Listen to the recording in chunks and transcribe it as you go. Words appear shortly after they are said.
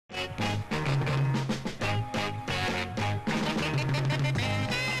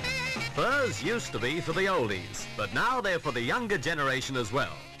Furs used to be for the oldies, but now they're for the younger generation as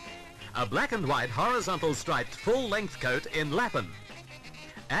well. A black and white horizontal striped full-length coat in Lappen.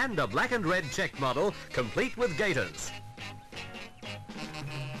 And a black and red check model complete with gaiters.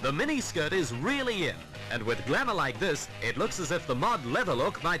 The mini skirt is really in, and with glamour like this, it looks as if the mod leather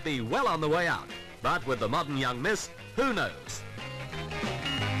look might be well on the way out. But with the modern young miss, who knows?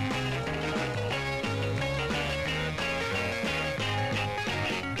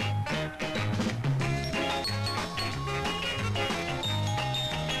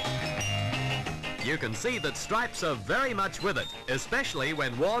 You can see that stripes are very much with it, especially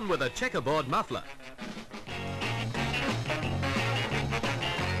when worn with a checkerboard muffler.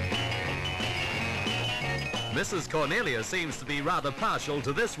 Mrs. Cornelia seems to be rather partial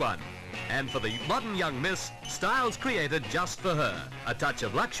to this one. And for the modern young miss, styles created just for her. A touch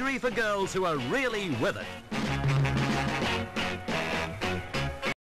of luxury for girls who are really with it.